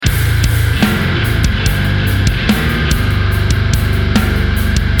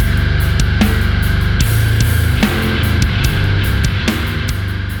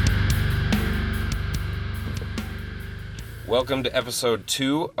Welcome to episode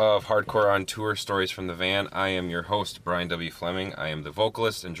 2 of Hardcore on Tour Stories from the Van. I am your host, Brian W. Fleming. I am the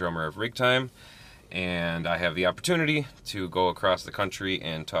vocalist and drummer of Rigtime, and I have the opportunity to go across the country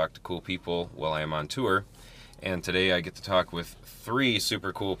and talk to cool people while I am on tour. And today I get to talk with 3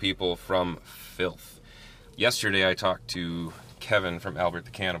 super cool people from Filth. Yesterday I talked to Kevin from Albert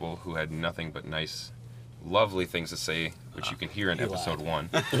the Cannibal, who had nothing but nice, lovely things to say, which you can hear in episode 1.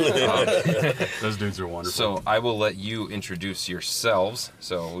 Those dudes are wonderful. So I will let you introduce yourselves.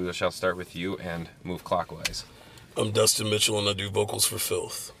 So we shall start with you and move clockwise. I'm Dustin Mitchell and I do vocals for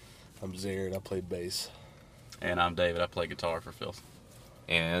Filth. I'm Zared, I play bass. And I'm David, I play guitar for Filth.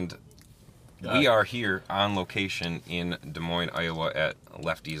 And we are here on location in Des Moines, Iowa at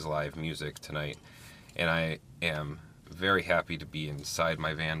Lefties Live Music tonight. And I am very happy to be inside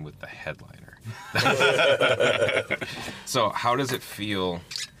my van with the headliner. So how does it feel?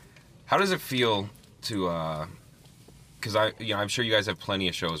 How does it feel to? Because I'm sure you guys have plenty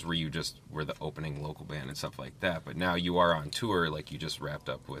of shows where you just were the opening local band and stuff like that. But now you are on tour, like you just wrapped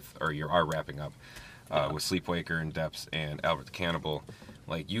up with, or you are wrapping up with Sleepwaker and Depths and Albert the Cannibal.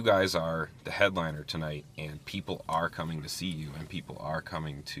 Like you guys are the headliner tonight, and people are coming to see you, and people are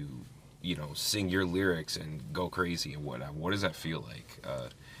coming to, sing your lyrics and go crazy and whatnot. What does that feel like?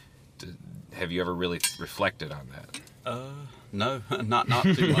 Have you ever really reflected on that? No, not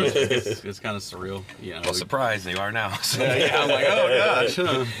too much. It's kind of surreal, Well, surprised you are now. So. I'm like, oh gosh.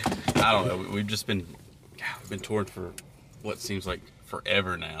 I don't know. We've just been touring for what seems like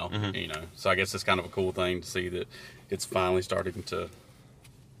forever now, So I guess it's kind of a cool thing to see that it's finally starting to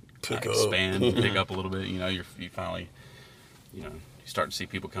expand, pick up a little bit. You finally, you start to see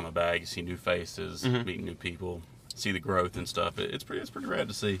people coming back. You see new faces, meeting new people, see the growth and stuff. It's pretty rad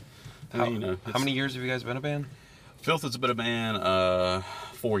to see. How many years have you guys been a band? Filth has been a band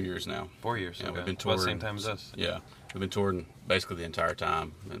 4 years now. 4 years. Yeah, okay. we've been touring about the same time as us. Yeah, we've been touring basically the entire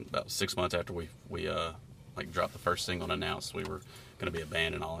time. And about 6 months after we dropped the first single and announced we were going to be a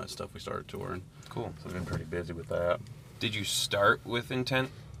band and all that stuff, we started touring. Cool. So we've been pretty busy with that. Did you start with intent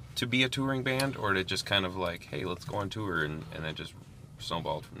to be a touring band, or did it just kind of like, hey, let's go on tour, and then just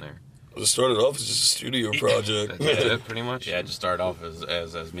snowballed from there? It started off as just a studio project. That's it, pretty much? Yeah, it just started off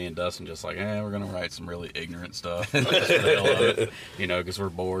as me and Dustin just like, we're going to write some really ignorant stuff. Just for the hell of it, because we're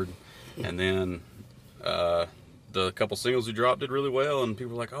bored. And then the couple singles we dropped did really well, and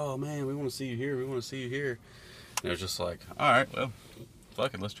people were like, oh, man, we want to see you here. We want to see you here. And it was just like, all right, well,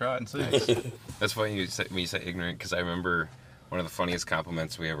 fuck it, let's try it and see. That's funny when you say ignorant, because I remember one of the funniest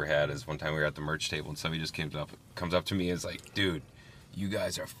compliments we ever had is one time we were at the merch table, and somebody just comes up to me and is like, dude, you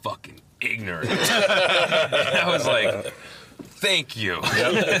guys are fucking ignorant. I was like, thank you.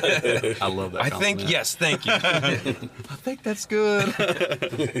 Yep. I love that compliment. Thank you. I think that's good.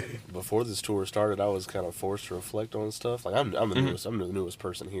 Before this tour started, I was kind of forced to reflect on stuff. Like I'm the newest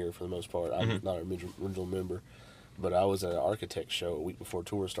person here for the most part. I'm not an original member, but I was at an architect show a week before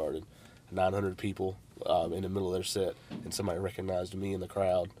tour started. 900 people in the middle of their set, and somebody recognized me in the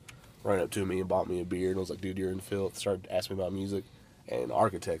crowd, ran up to me and bought me a beer, and was like, dude, you're in Filth. Started asking me about music. And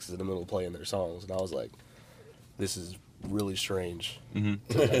Architects is in the middle of playing their songs, and I was like, this is really strange. I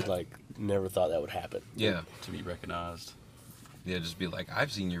never thought that would happen. Yeah. To be recognized. Yeah, just be like,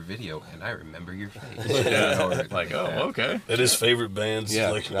 I've seen your video, and I remember your face. Okay. That is favorite bands.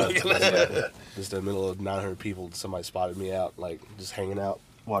 Yeah. Like, Just in the middle of 900 people, somebody spotted me out, just hanging out,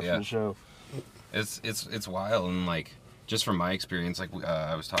 watching the show. It's wild, and just from my experience,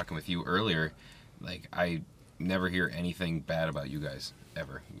 I was talking with you earlier, I never hear anything bad about you guys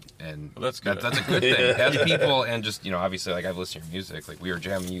ever, and well, that's good. That's a good thing. As people, and just obviously, I've listened to your music. We were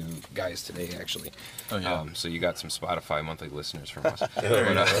jamming you guys today, actually. Oh yeah. So you got some Spotify monthly listeners from us.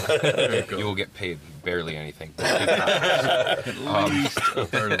 Very cool. You will get paid barely anything. At least a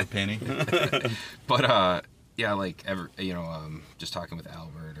third of a penny. But just talking with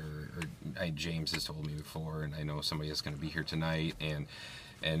Albert or James has told me before, and I know somebody is going to be here tonight, and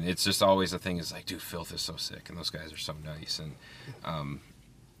it's just always the thing is like, dude, Filth is so sick, and those guys are so nice. And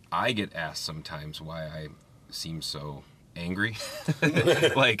I get asked sometimes why I seem so angry,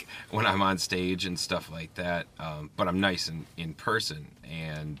 when I'm on stage and stuff like that. But I'm nice in person,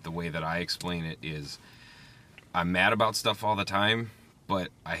 and the way that I explain it is I'm mad about stuff all the time, but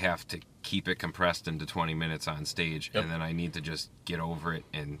I have to keep it compressed into 20 minutes on stage, and then I need to just get over it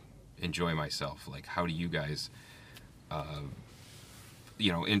and enjoy myself. How do you guys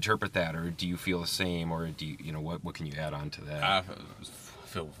interpret that, or do you feel the same, or do you what can you add on to that? I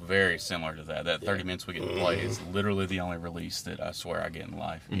feel very similar to that. That 30 minutes we get to play is literally the only release that I swear I get in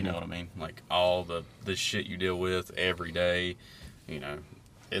life. You know what I mean? All the shit you deal with every day,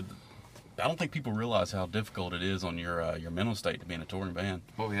 I don't think people realize how difficult it is on your mental state to be in a touring band.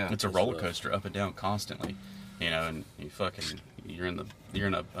 Oh yeah. It's a roller coaster up and down constantly, and you're in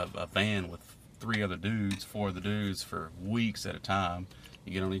a van with 4 other dudes for weeks at a time.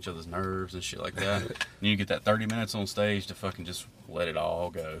 You get on each other's nerves and shit like that. And you get that 30 minutes on stage to fucking just let it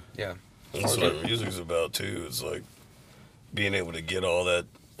all go. Yeah. That's what music's about too. It's like being able to get all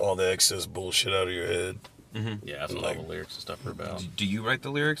the excess bullshit out of your head. Yeah, that's what all the lyrics and stuff are about. Do you write the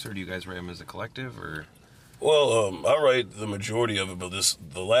lyrics, or do you guys write them as a collective, or? Well, I write the majority of it, but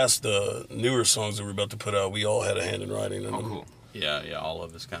the newer songs that we're about to put out, we all had a hand in writing them. Oh, cool. Yeah, all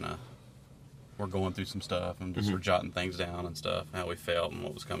of us kind of we're going through some stuff and just we're jotting things down and stuff, how we felt and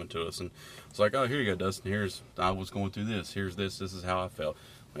what was coming to us. And it's like, oh, here you go, Dustin. I was going through this. Here's this. This is how I felt.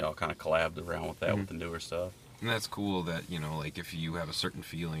 We all kind of collabed around with that with the newer stuff. And that's cool that, like if you have a certain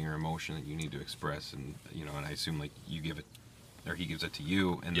feeling or emotion that you need to express, and, and I assume like you give it, or he gives it to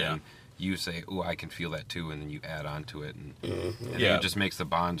you, and then you say, oh, I can feel that too, and then you add on to it. And then it just makes the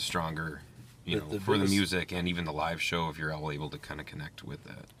bond stronger, for the music and even the live show, if you're all able to kind of connect with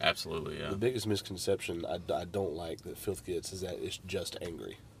that. Absolutely, yeah. The biggest misconception I don't like that Filth gets is that it's just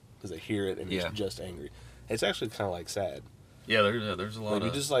angry. Because they hear it and it's just angry. It's actually kind of like sad. Yeah, there's a lot of...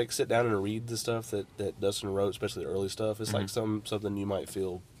 you just like sit down and read the stuff that Dustin wrote, especially the early stuff. It's like something you might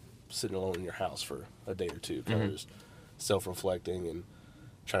feel sitting alone in your house for a day or two, kind of just self-reflecting and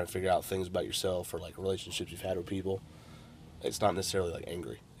trying to figure out things about yourself or like relationships you've had with people. It's not necessarily like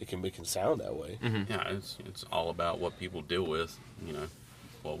angry. It can sound that way. Yeah, it's all about what people deal with,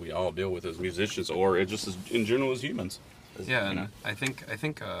 what we all deal with as musicians, or it just as, in general as humans. Yeah, and I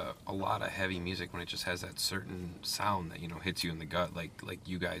think a lot of heavy music, when it just has that certain sound that hits you in the gut, like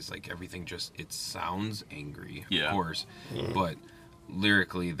you guys, like everything just it sounds angry, of course, but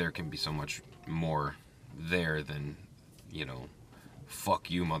lyrically there can be so much more there than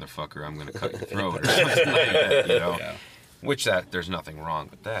fuck you, motherfucker, I'm gonna cut your throat or something like that, Yeah. Which there's nothing wrong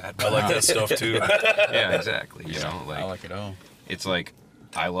with that. I like that stuff too. Yeah, exactly. I like it all. It's like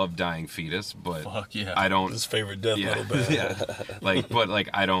I love Dying Fetus, but Fuck yeah. I don't. His favorite death metal band. Yeah. But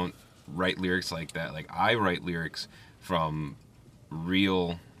I don't write lyrics like that. Like I write lyrics from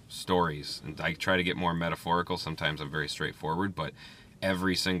real stories, and I try to get more metaphorical. Sometimes I'm very straightforward, but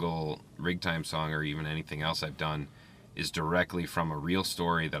every single Rigtime song or even anything else I've done is directly from a real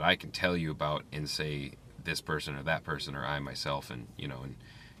story that I can tell you about and say this person or that person or I myself, and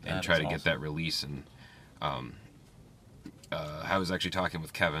and try to get that release. And I was actually talking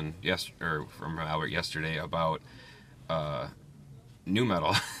with Kevin from Albert yesterday about nu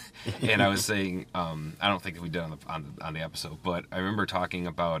metal, and I was saying I don't think we did on the episode, but I remember talking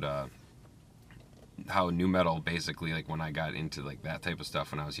about how nu metal basically, like when I got into like that type of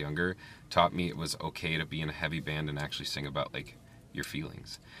stuff when I was younger, taught me it was okay to be in a heavy band and actually sing about like your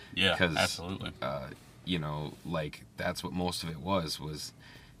feelings. Yeah, because, absolutely. Like that's what most of it was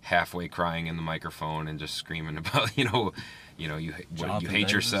halfway crying in the microphone and just screaming about you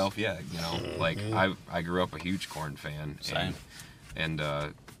hate yourself. Yeah, like I grew up a huge Korn fan. Same. And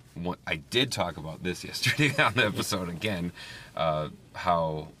I did talk about this yesterday on the episode again,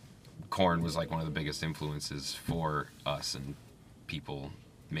 how Korn was like one of the biggest influences for us, and people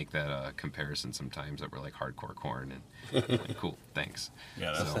make that comparison sometimes that we're like hardcore Korn, and like, cool, thanks.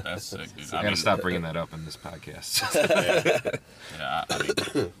 Yeah, that's sick, dude. I gotta stop bringing that up in this podcast. Yeah,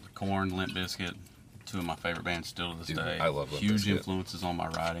 I mean, Korn, Limp Bizkit, two of my favorite bands still to this day. I love Limp Huge Bizkit. influences on my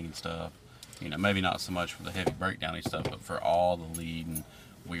writing and stuff. Maybe not so much for the heavy breakdown stuff, but for all the lead and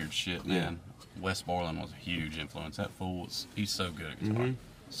weird shit, man. Wes Borland was a huge influence. That fool he's so good at guitar.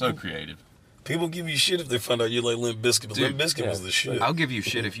 So creative. People give you shit if they find out you like Limp Bizkit, but Limp Bizkit was the shit. I'll give you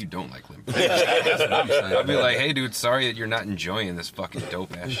shit if you don't like Limp Bizkit. That's what I'm saying. I'll be like, hey, dude, sorry that you're not enjoying this fucking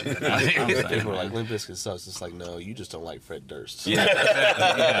dope ass shit. People are like, Limp Bizkit sucks. It's like, no, you just don't like Fred Durst. Yeah,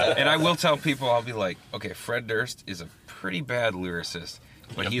 exactly. Yeah. And I will tell people, I'll be like, okay, Fred Durst is a pretty bad lyricist,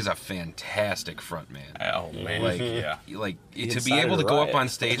 but he's a fantastic frontman. Oh man, Like, yeah. like to be Inside able to of go up Riot. on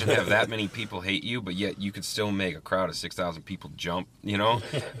stage and have that many people hate you, but yet you could still make a crowd of 6,000 people jump.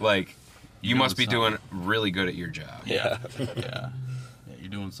 Like you must be doing really good at your job. Yeah. Yeah, you're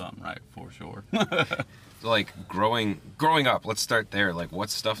doing something right for sure. Like growing up, let's start there. Like what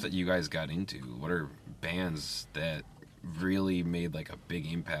stuff that you guys got into? What are bands that really made like a big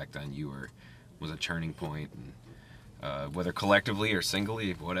impact on you or was a turning point? And, whether collectively or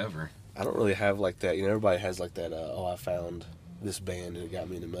singly, whatever. I don't really have like that. Everybody has like that. I found this band and it got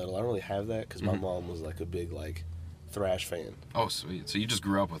me into metal. I don't really have that because my mom was like a big like thrash fan. Oh, sweet. So you just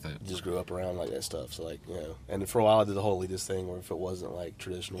grew up with it. Just grew up around like that stuff. So like and for a while I did the whole elitist thing where if it wasn't like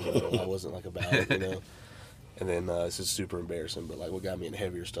traditional metal, I wasn't like about it. And then it's just super embarrassing. But like what got me into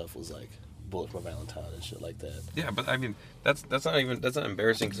heavier stuff was like Bullet for My Valentine and shit like that. Yeah, but I mean, that's not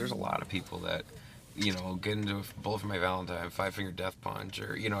embarrassing because there's a lot of people that, you know, get into Bullet for My Valentine, Five Finger Death Punch,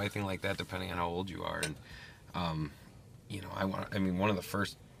 or, you know, anything like that, depending on how old you are. And, you know, one of the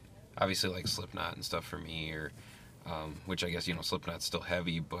first, obviously, like Slipknot and stuff for me, or, which I guess, you know, Slipknot's still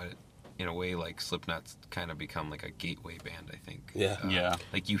heavy, but in a way, like, Slipknot's kind of become like a gateway band, I think. Yeah. Yeah.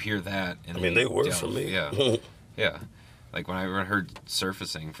 Like, you hear that, and I mean, they were for me. Yeah. Yeah. Like, when I heard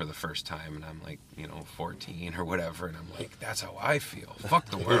Surfacing for the first time, and I'm like, you know, 14 or whatever, and I'm like, that's how I feel. Fuck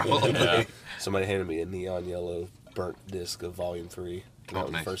the world. Yeah. Somebody handed me a neon yellow burnt disc of Volume 3. And that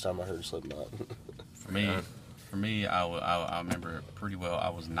was nice. the first time I heard Slipknot. For me, I remember it pretty well. I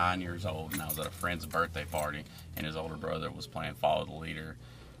was 9 years old, and I was at a friend's birthday party, and his older brother was playing Follow the Leader,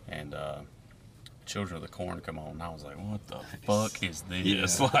 and Children of the Corn come on, and I was like, what the fuck is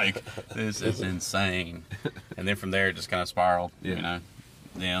this? Yeah. Like, this is insane. And then from there, it just kind of spiraled, Yeah. you know.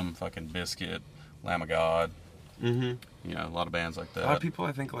 Them, fucking Biscuit, Lamb of God, Mm-hmm. you know, a lot of bands like that. A lot of people,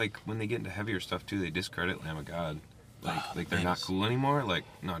 I think, like, when they get into heavier stuff, too, they discredit Lamb of God. Like they're not Yes. cool anymore. Like,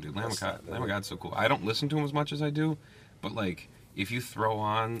 no, dude, Lamb of God's so cool. I don't listen to him as much as I do, but, like, if you throw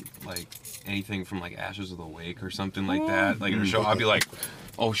on, like, anything from, like, Ashes of the Wake or something like that, like, in a show, I'll be like,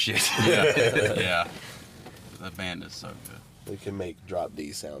 oh, shit. Yeah. That band is so good. They can make Drop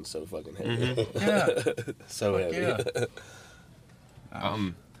D sound so fucking heavy. Mm-hmm. Yeah. So heavy.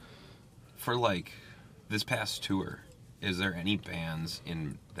 Yeah. For, like, this past tour, is there any bands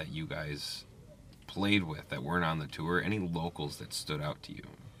that you guys played with that weren't on the tour? Any locals that stood out to you?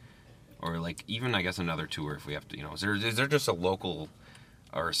 Or, like, even, I guess, another tour if we have to, you know, is there just a local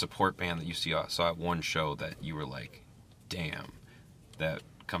or a support band that you saw at one show that you were like, damn, that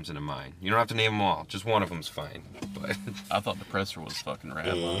comes into mind? You don't have to name them all. Just one of them's fine. But I thought Depressor was fucking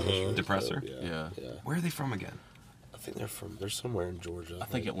rad. Depressor? Yeah. Where are they from again? I think they're somewhere in Georgia. I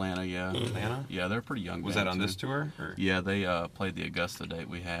think Atlanta, yeah. Atlanta? Yeah, they're pretty young. Was band, that on too. this tour? Or? Yeah, they played the Augusta date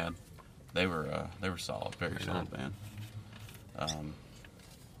we had. They were solid, very Right solid on. band.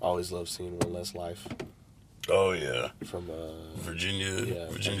 Always love seeing One Less Life Oh yeah, from Virginia,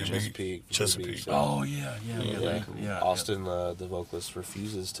 Virginia Chesapeake. Chesapeake. So, Oh yeah. Austin, the vocalist,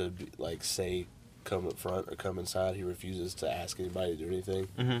 refuses to say come up front or come inside. He refuses to ask anybody to do anything.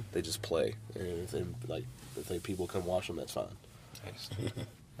 Mm-hmm. They just play, and if people come watch them, that's fine. Nice.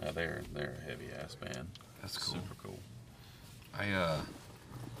 Yeah, they're a heavy ass band. That's cool. Super cool.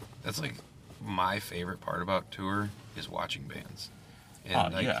 That's like my favorite part about tour is watching bands.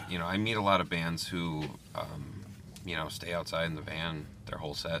 And like, yeah. you know, I meet a lot of bands who, you know, stay outside in the van their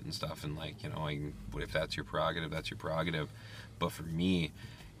whole set and stuff, and like, you know, if that's your prerogative, that's your prerogative. But for me,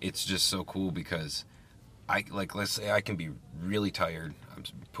 it's just so cool because let's say I can be really tired, I'm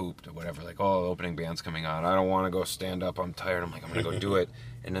pooped or whatever, like, oh, the opening band's coming on, I don't want to go stand up, I'm tired, I'm like, I'm gonna go do it,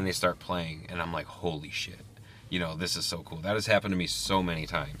 and then they start playing, and I'm like, holy shit. You know, this is so cool. That has happened to me so many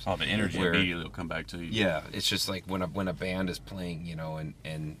times. Oh, the energy where- immediately will come back to you. Yeah, it's just like when a band is playing, you know,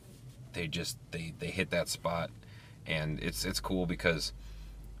 and they just they hit that spot, and it's cool because,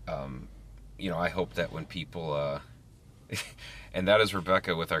 you know, I hope that when people, and that is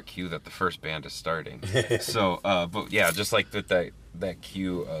Rebecca with our cue that the first band is starting. So, but yeah, just like that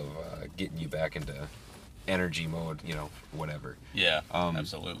cue of getting you back into energy mode, you know, whatever. Yeah,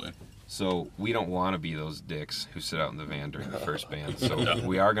 absolutely. So we don't want to be those dicks who sit out in the van during the first band. So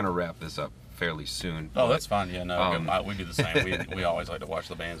we are going to wrap this up fairly soon. Oh, but, that's fine. Yeah, no, we do the same. We always like to watch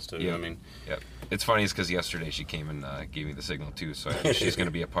the bands too. Yeah. I mean, yeah. It's funny is because yesterday she came and gave me the signal too. So she's going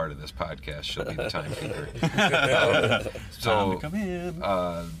to be a part of this podcast. She'll be the timekeeper. time So to come in.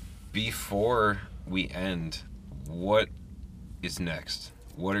 before we end, what is next?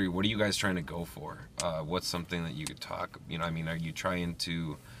 What are you guys trying to go for? What's something that you could talk? You know, I mean, are you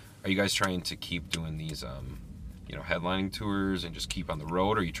guys trying to keep doing these, you know, headlining tours and just keep on the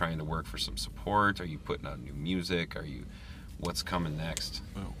road? Are you trying to work for some support? Are you putting out new music? What's coming next?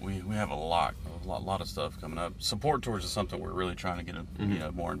 We have a lot of stuff coming up. Support tours is something we're really trying to get you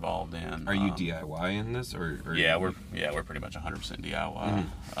know, more involved in. Are you DIY in this, or Yeah, we're pretty much 100%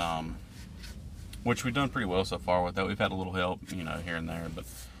 DIY. Which we've done pretty well so far with that. We've had a little help, you know, here and there,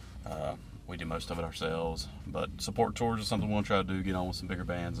 but we do most of it ourselves. But support tours is something we'll try to do, get on with some bigger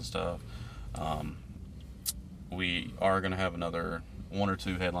bands and stuff. We are going to have another 1 or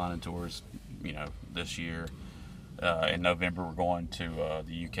 2 headlining tours, you know, this year. In November, we're going to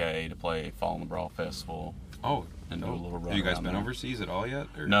the UK to play Fall in the Brawl Festival. Oh, And do a little run have you guys around been there. overseas at all yet?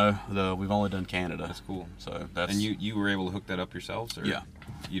 Or? No, we've only done Canada. That's cool. So that's And you were able to hook that up yourselves, or Yeah.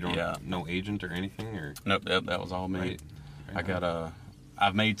 you don't Yeah. no agent or anything, or Nope, that was all me. Right. I got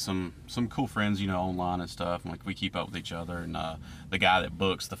I've made some cool friends, online and stuff. And, like, we keep up with each other. And the guy that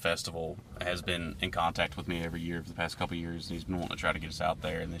books the festival has been in contact with me every year for the past couple of years. And he's been wanting to try to get us out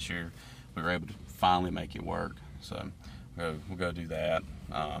there. And this year we were able to finally make it work. So we'll go do that.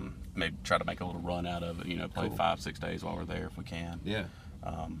 Maybe try to make a little run out of it. Play Cool. 5-6 days while we're there if we can. Yeah.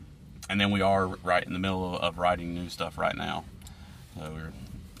 And then we are right in the middle of writing new stuff right now. So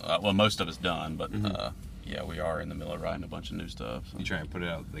we're most of it's done, but yeah, we are in the middle of writing a bunch of new stuff. So. You try and put it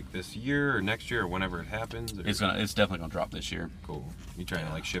out like this year or next year or whenever it happens? Or? It's definitely gonna drop this year. Cool. You trying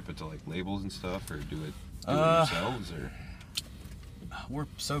to like ship it to like labels and stuff, or do it yourselves, or? We're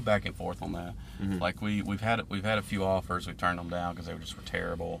so back and forth on that. Like we've had a few offers, we turned them down because they were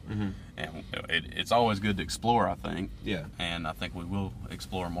terrible. And it's always good to explore, I think. Yeah. And I think we will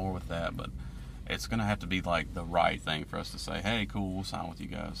explore more with that, but it's gonna have to be like the right thing for us to say, hey, cool, we'll sign with you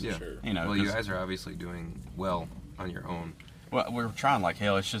guys. Yeah. Sure. Well, you guys are obviously doing well on your own. Well, we're trying like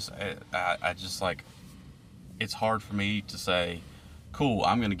hell. It's just I just like it's hard for me to say, cool,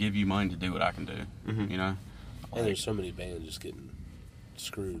 I'm gonna give you money to do what I can do. And there's so many bands just getting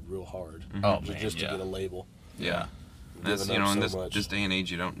screwed real hard. Oh, just to man, get a label. Yeah. That's Giving up in so much. this day and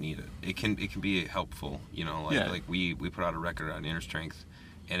age, you don't need it. It can be helpful. Like we put out a record on Inner Strength,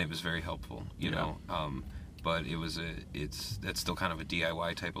 and it was very helpful. But that's still kind of a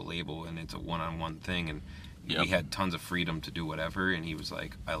DIY type of label, and it's a one-on-one thing, and we had tons of freedom to do whatever. And he was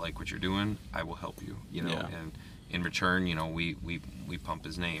like, "I like what you're doing. I will help you." And in return, we pump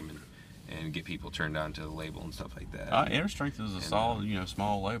his name and get people turned on to the label and stuff like that. Inner Strength is a solid,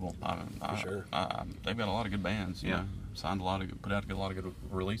 small label. For sure. They've got a lot of good bands. Signed put out a lot of good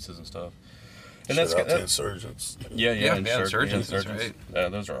releases and stuff. And Shout out to Insurgents. Yeah, Insurgents, that's right.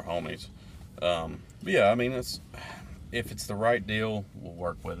 Those are our homies. But yeah, I mean, if it's the right deal, we'll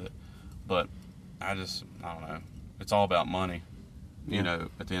work with it. But I don't know. It's all about money, at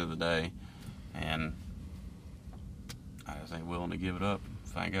the end of the day. And I just ain't willing to give it up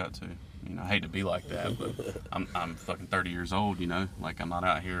if I ain't got to. I hate to be like that, but I'm fucking 30 years old, Like, I'm not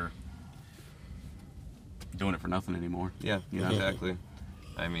out here doing it for nothing anymore. Yeah, exactly.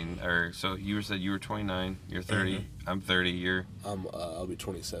 I mean, so you said you were 29, you're 30, I'm 30, I'll be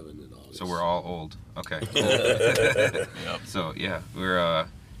 27 in August. so we're all old. Okay. Yep. So yeah,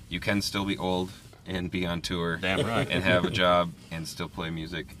 you can still be old and be on tour. Damn right. And have a job and still play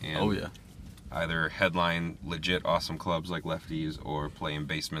music and Oh yeah. either headline legit awesome clubs like Lefties or play in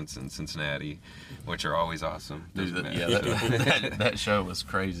basements in Cincinnati, which are always awesome. Dude, Doesn't matter. that show was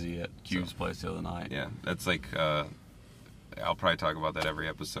crazy at Cube's place the other night. Yeah, that's like I'll probably talk about that every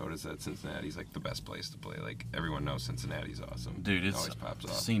episode. Is that Cincinnati's like the best place to play? Like everyone knows Cincinnati's awesome. Dude, it always pops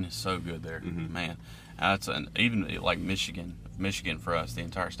the off. scene is so good there, man. Even like Michigan for us, the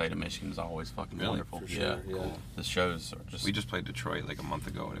entire state of Michigan is always fucking Really? wonderful. For sure, yeah. The shows are just. We just played Detroit like a month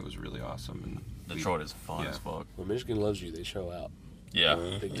ago, and it was really awesome. And Detroit is fun as fuck. When Michigan loves you, they show out. Yeah,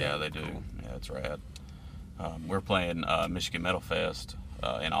 Big yeah, time. they do. Yeah, it's rad. We're playing Michigan Metal Fest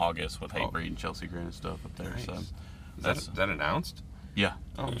in August with Hatebreed and Chelsea Grin and stuff up there. Nice. So is that announced? yeah,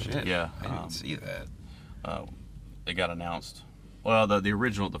 Oh shit! Yeah, I didn't see that. it got announced. Well,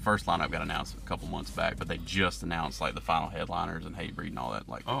 the first lineup got announced a couple months back, but they just announced like the final headliners and Hatebreed and all that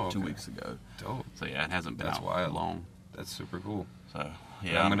like 2 weeks ago. Dope. So yeah, it hasn't been That's out wild. long. That's super cool. So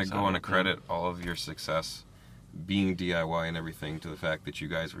Yeah, yeah, I'm gonna excited go on to about that. credit all of your success being DIY and everything to the fact that you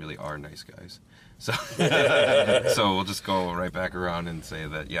guys really are nice guys. So, so we'll just go right back around and say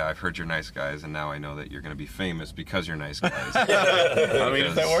that, yeah, I've heard you're nice guys, and now I know that you're going to be famous because you're nice guys. I mean,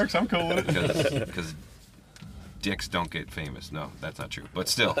 if that works, I'm cool with it. Because dicks don't get famous. No, that's not true. But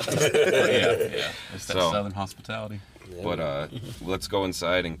still. Yeah. It's that So- Southern hospitality. Yeah. But let's go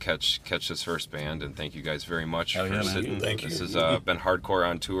inside and catch this first band, and thank you guys very much Hell for yeah, man. sitting. Thank you. This has been Hardcore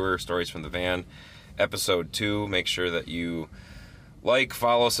on Tour, Stories from the Van, episode 2. Make sure that you like,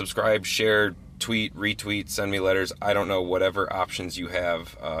 follow, subscribe, share, tweet, retweet, send me letters. I don't know, whatever options you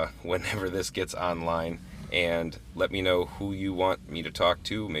have whenever this gets online, and let me know who you want me to talk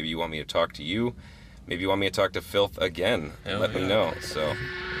to. Maybe you want me to talk to you. Maybe you want me to talk to Filth again. Hell Let me yeah. know. So,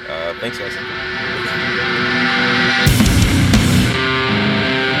 thanks guys.